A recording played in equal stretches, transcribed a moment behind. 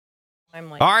I'm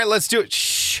like, All right, let's do it.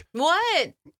 Shh.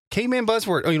 what? Caveman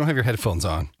buzzword. Oh, you don't have your headphones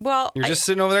on. Well, You're just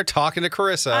sitting over there talking to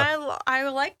Carissa. I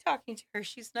like talking to her.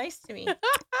 She's nice to me.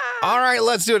 All right,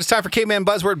 let's do it. It's time for Caveman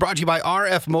Buzzword, brought to you by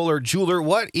R.F. Moeller Jeweler.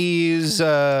 What is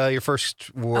your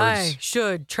first words? I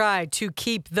should try to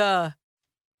keep the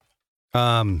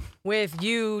with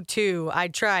you too. I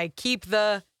try keep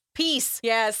the Peace.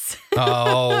 yes.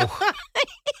 Oh,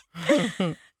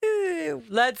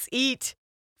 Let's eat.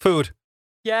 food.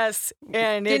 Yes,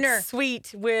 and Dinner. it's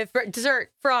sweet with Dessert.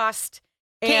 frost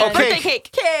Cake. and Okay. Birthday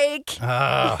cake. cake.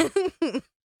 Ah,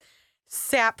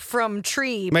 Sap from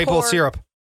tree. maple Pour- syrup.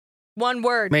 One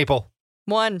word. Maple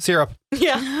One. syrup.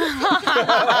 Yeah.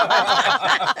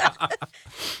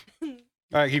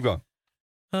 All right, keep going.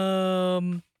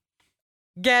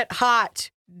 Get hot.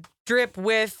 Drip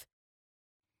with.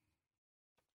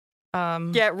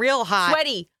 Get real hot.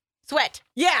 Sweaty. Sweat.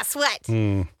 Yeah, sweat.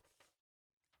 Hmm.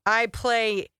 I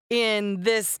play in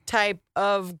this type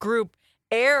of group,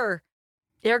 air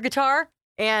guitar,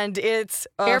 and it's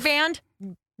Air band.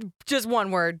 just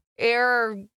one word.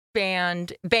 Air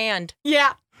band. Band.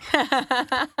 Yeah.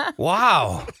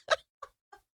 Wow.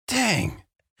 Dang.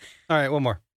 All right, one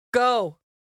more. Go.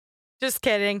 Just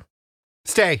kidding.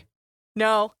 Stay.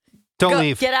 No. Don't Go.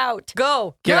 leave. Get out.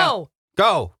 Go. Get Go.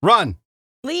 Go. Run.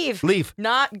 Leave. Leave.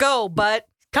 Not go, but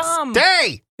come.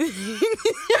 Stay.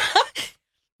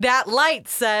 That light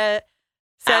says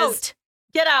Out.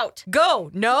 Get out. go.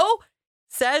 No.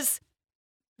 Says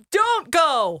don't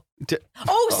go.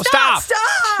 Oh, stop.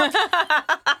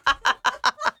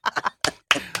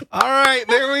 All right,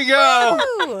 there we go.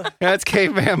 Ooh. That's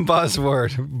Caveman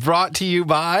Buzzword, brought to you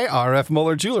by R.F.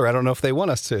 Moeller Jeweler. I don't know if they want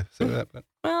us to say that, but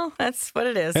Well, that's what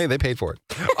it is. hey, they paid for it.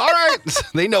 All right,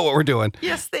 they know what we're doing.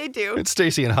 Yes, they do. It's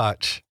Stacy and Hutch.